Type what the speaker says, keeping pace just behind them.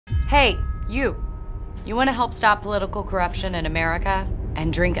Hey, you want to help stop political corruption in America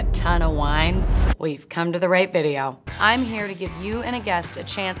and drink a ton of wine? Well, you've come to the right video. I'm here to give you and a guest a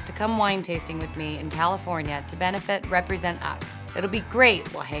chance to come wine tasting with me in California to benefit Represent Us. It'll be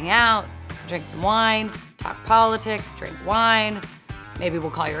great. We'll hang out, drink some wine, talk politics, drink wine. Maybe we'll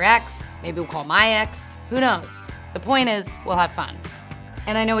call your ex, maybe we'll call my ex, who knows? The point is, we'll have fun.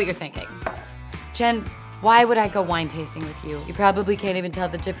 And I know what you're thinking. Jen, why would I go wine tasting with you? You probably can't even tell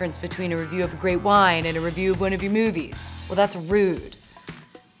the difference between a review of a great wine and a review of one of your movies. Well, that's rude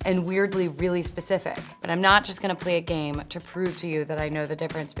and weirdly really specific. But I'm not just gonna play a game to prove to you that I know the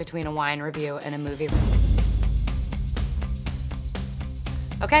difference between a wine review and a movie review.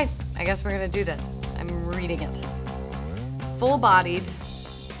 Okay, I guess we're gonna do this. I'm reading it. Full-bodied,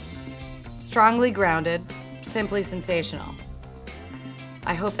 strongly grounded, simply sensational.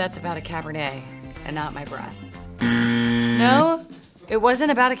 I hope that's about a Cabernet and not my breasts. No, it wasn't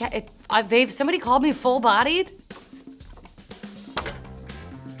about a somebody called me full-bodied?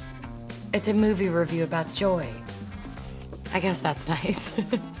 It's a movie review about joy. I guess that's nice.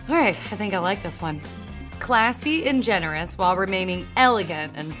 All right, I think I like this one. Classy and generous while remaining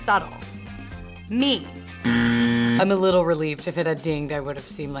elegant and subtle. Me. I'm a little relieved. If it had dinged, I would have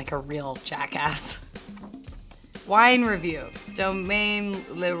seemed like a real jackass. Wine review. Domaine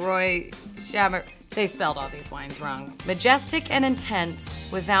Leroy Chammer. They spelled all these wines wrong. Majestic and intense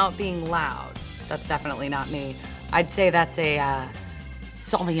without being loud. That's definitely not me. I'd say that's a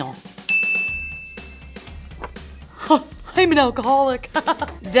Sauvignon. I'm an alcoholic.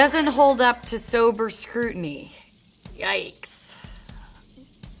 Doesn't hold up to sober scrutiny. Yikes.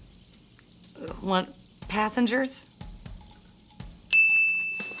 Want passengers?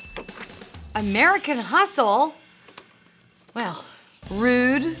 American Hustle? Well,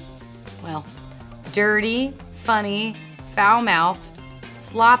 rude, well, dirty, funny, foul-mouthed,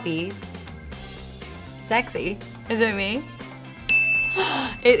 sloppy, sexy. Is it me?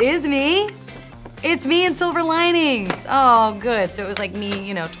 It is me? It's me in Silver Linings. Oh, good. So it was like me,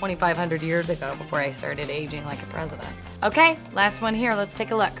 2,500 years ago before I started aging like a president. Okay, last one here. Let's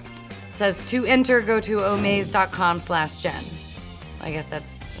take a look. It says, to enter, go to omaze.com/Jen. I guess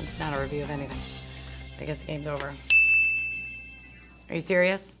that's not a review of anything. I guess the game's over. Are you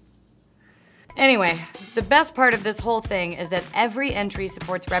serious? Anyway, the best part of this whole thing is that every entry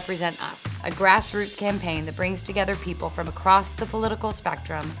supports Represent Us, a grassroots campaign that brings together people from across the political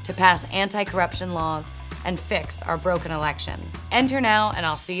spectrum to pass anti-corruption laws and fix our broken elections. Enter now, and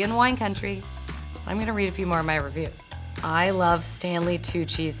I'll see you in wine country. I'm gonna read a few more of my reviews. I love Stanley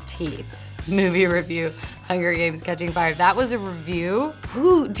Tucci's teeth. Movie review, Hunger Games Catching Fire. That was a review?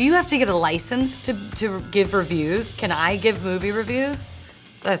 Do you have to get a license to give reviews? Can I give movie reviews?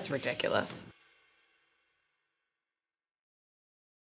 That's ridiculous.